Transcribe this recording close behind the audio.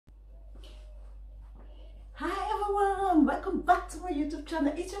welcome back to my YouTube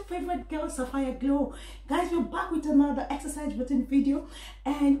channel. It's your favorite girl, Sapphire Glow. Guys, we're back with another exercise routine video,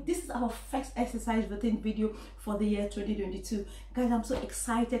 and this is our first exercise routine video for the year 2022. Guys, I'm so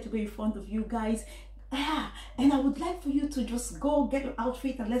excited to be in front of you guys. And I would like for you to just go get your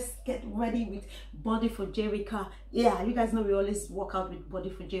outfit and let's get ready with Body for Jericho. Yeah, you guys know we always work out with Body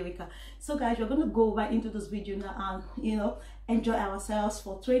for Jericho. So guys, we're gonna go right into this video now and enjoy ourselves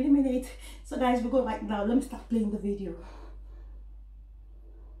for 20 minutes. So guys, we go right now. Let me start playing the video.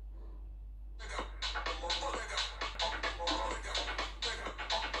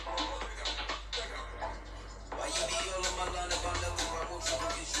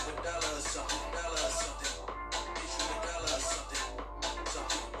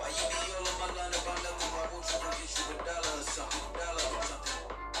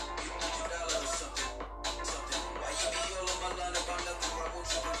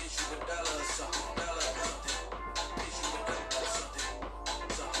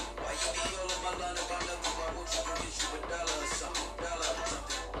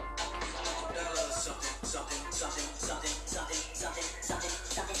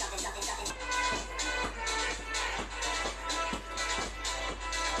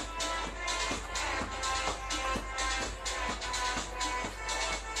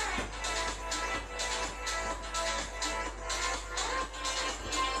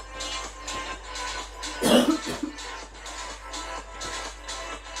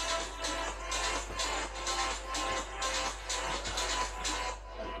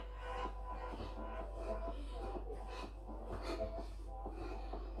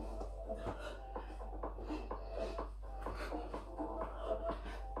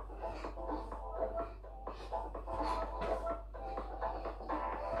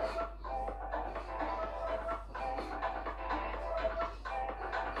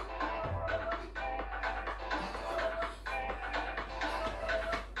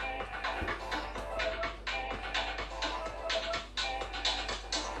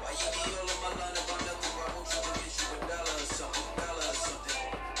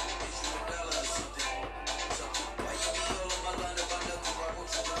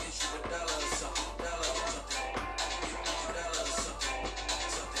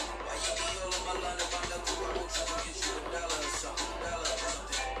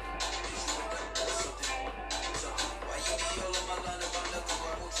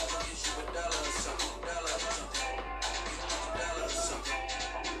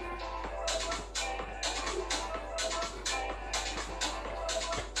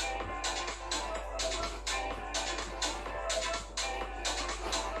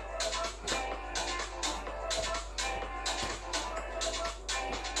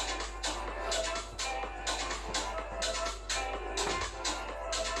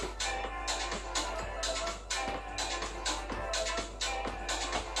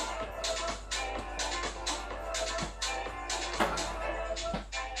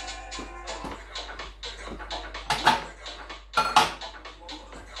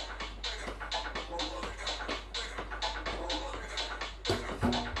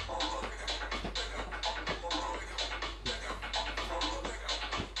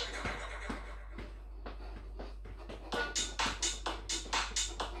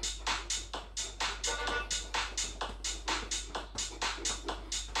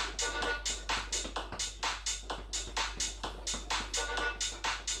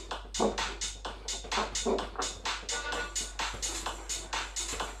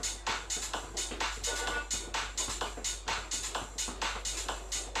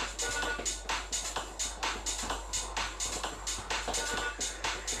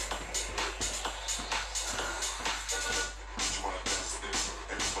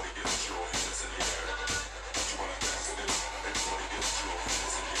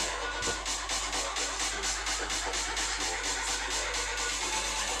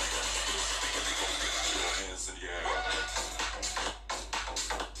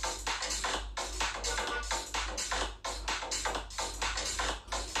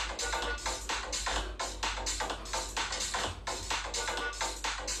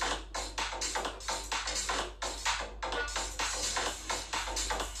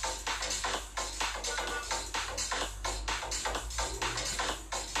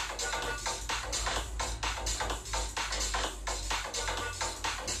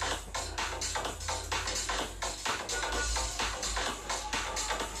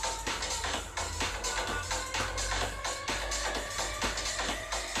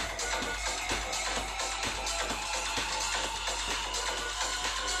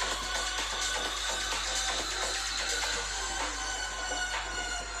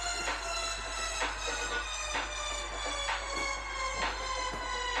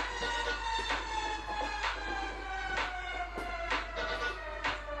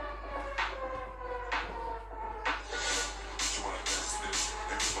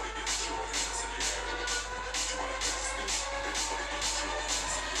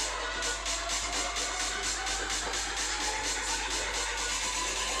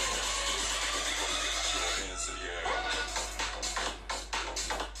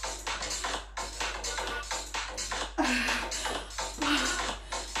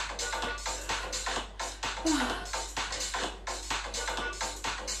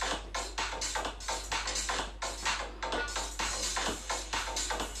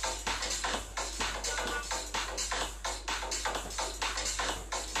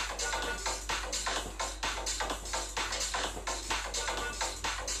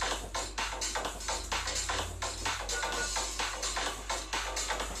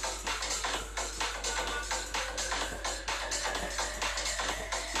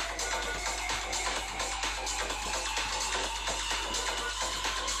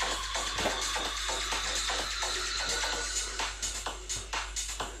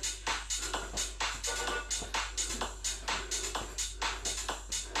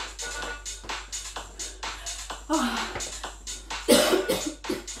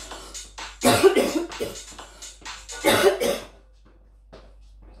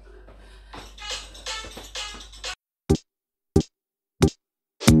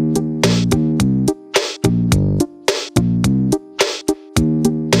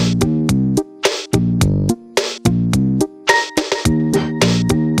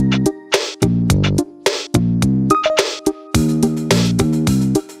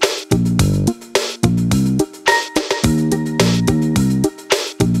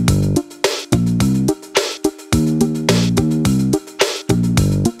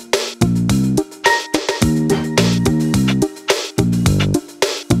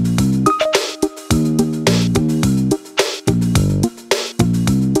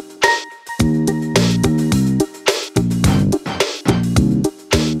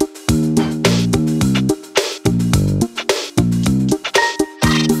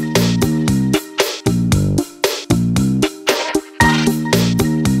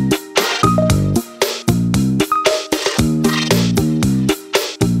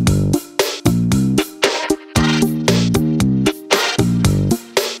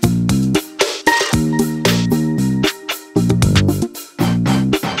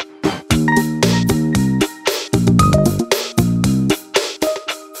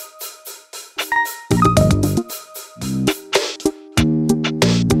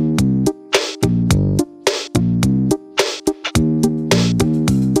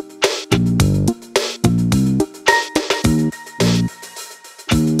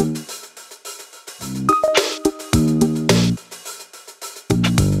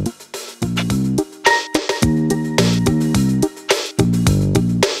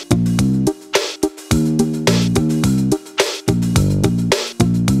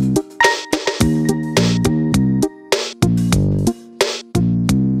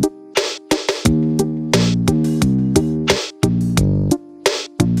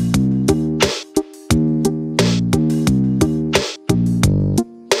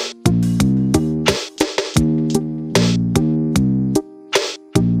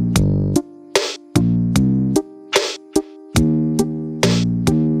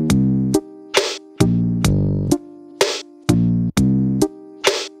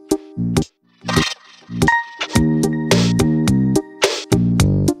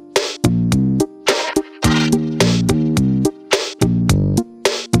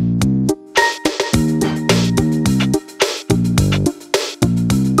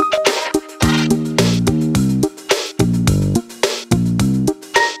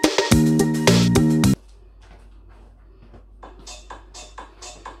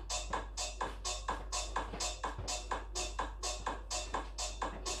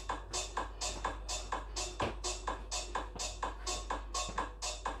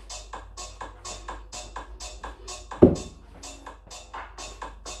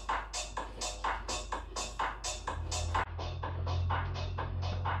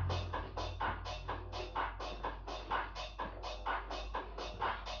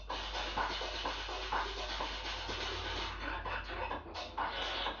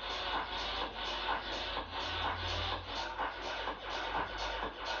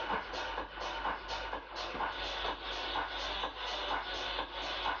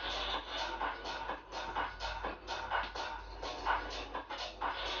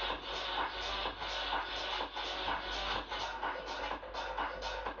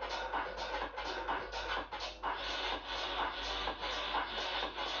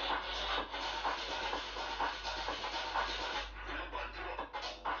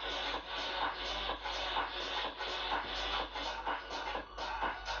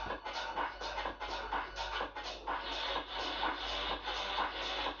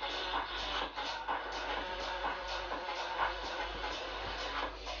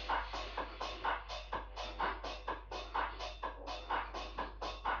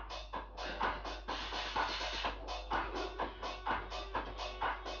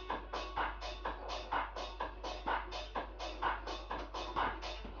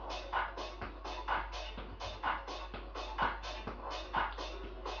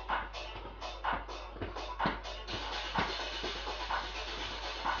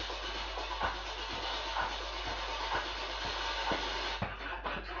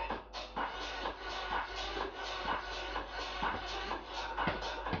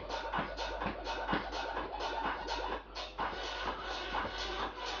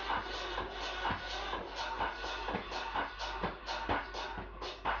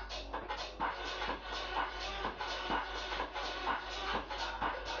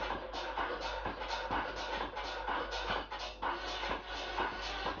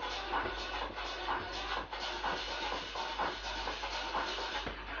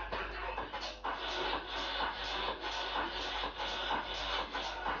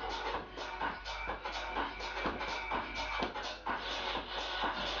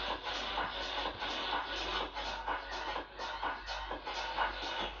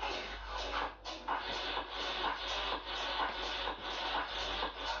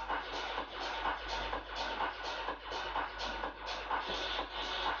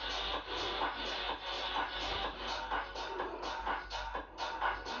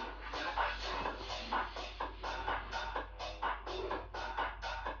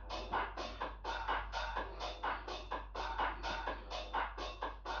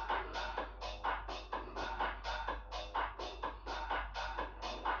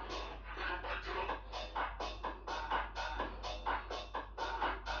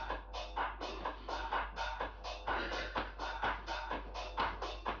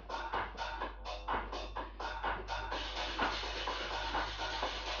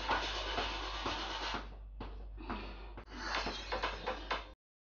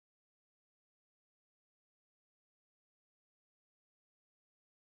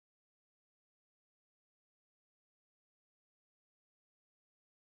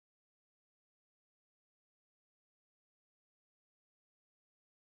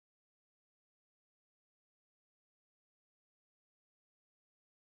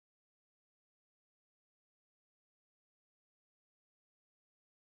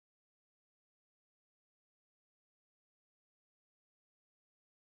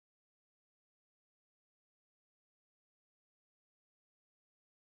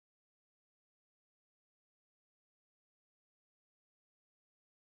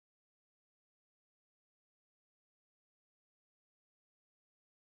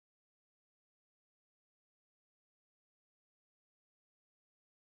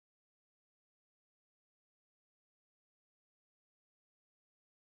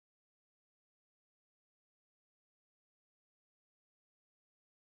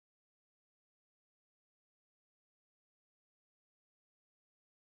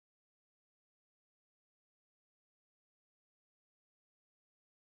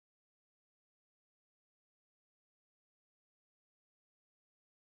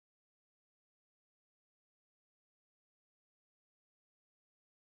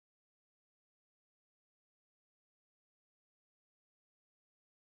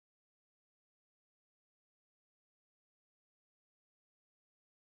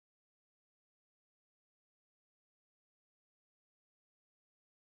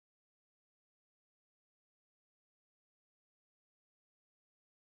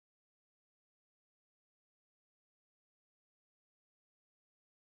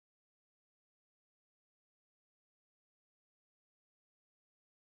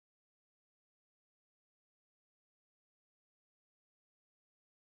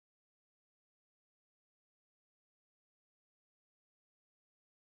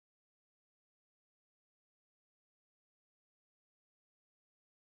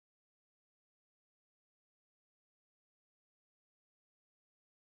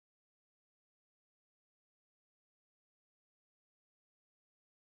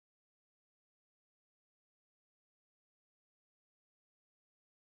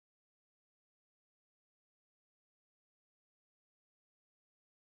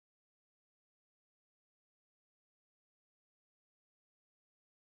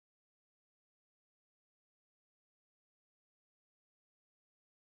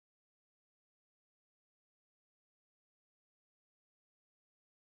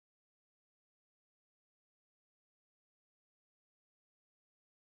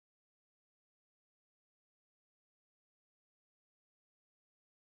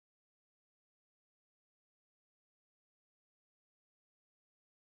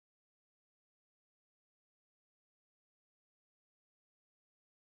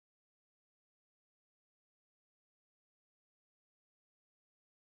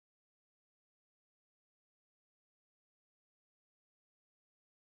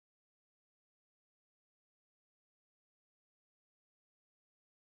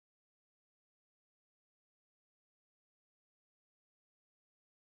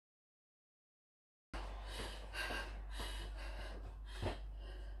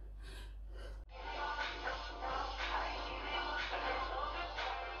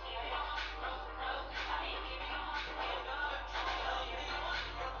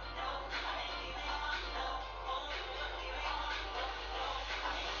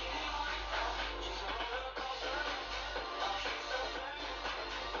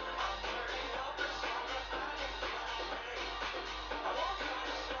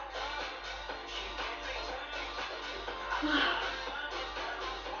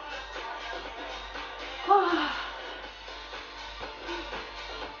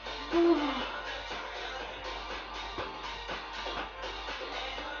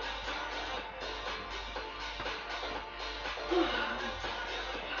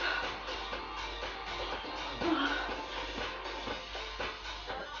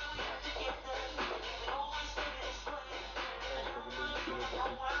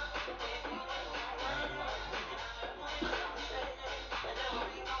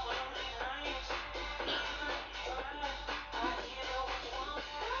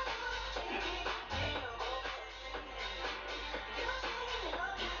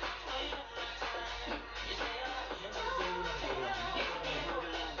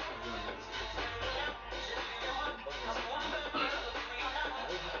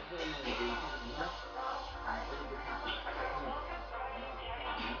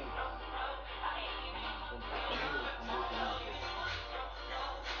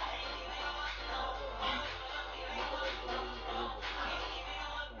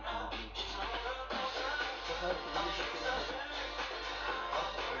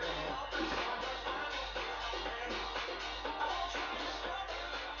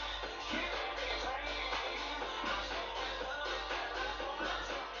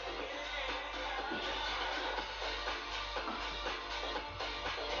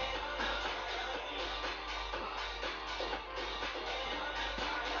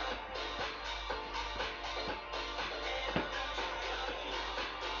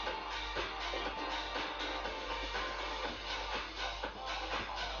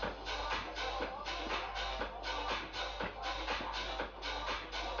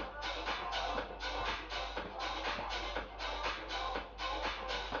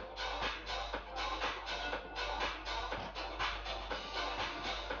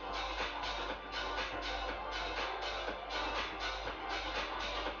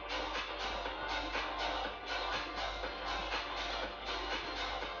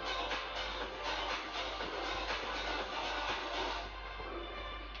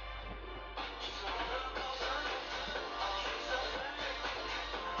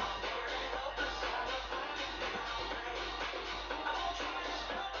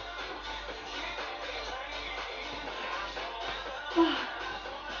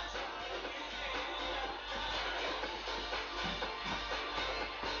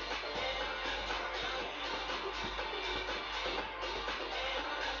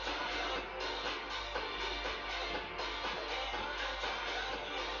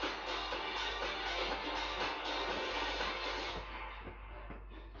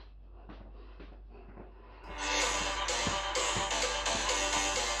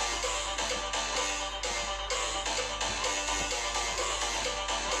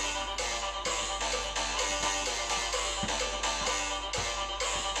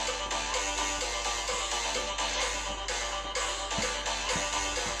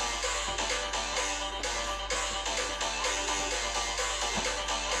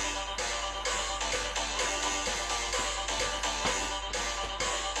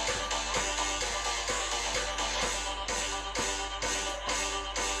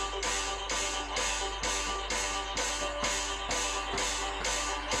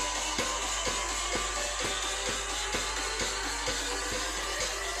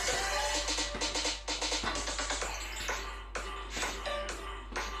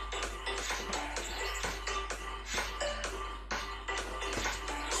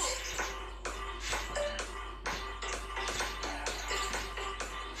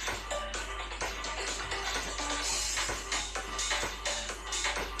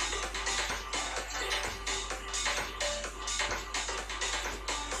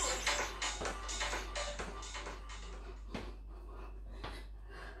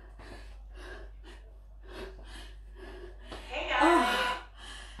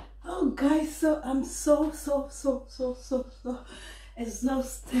 Guys, so I'm so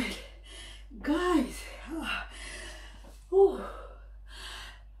exhausted, guys.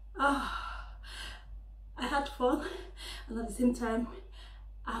 I had fun, and at the same time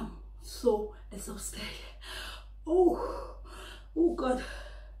I'm so exhausted. Oh God,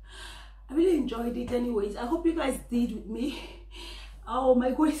 I really enjoyed it. Anyways, I hope you guys did with me. Oh,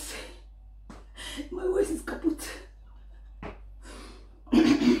 my waist is kaput.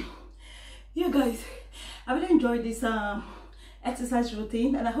 Yeah, guys, I really enjoyed this exercise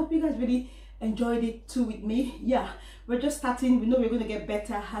routine, and I hope you guys really enjoyed it too with me. Yeah, we're just starting. We know we're going to get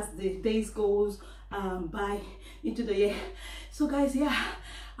better as the days goes by into the year. So guys, yeah,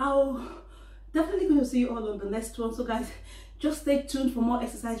 I'll definitely going to see you all on the next one. So guys, just stay tuned for more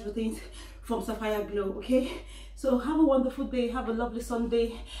exercise routines from Sapphire Glow. Okay, so have a wonderful day, have a lovely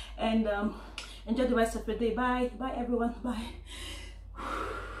Sunday, and enjoy the rest of your day. Bye everyone. Bye.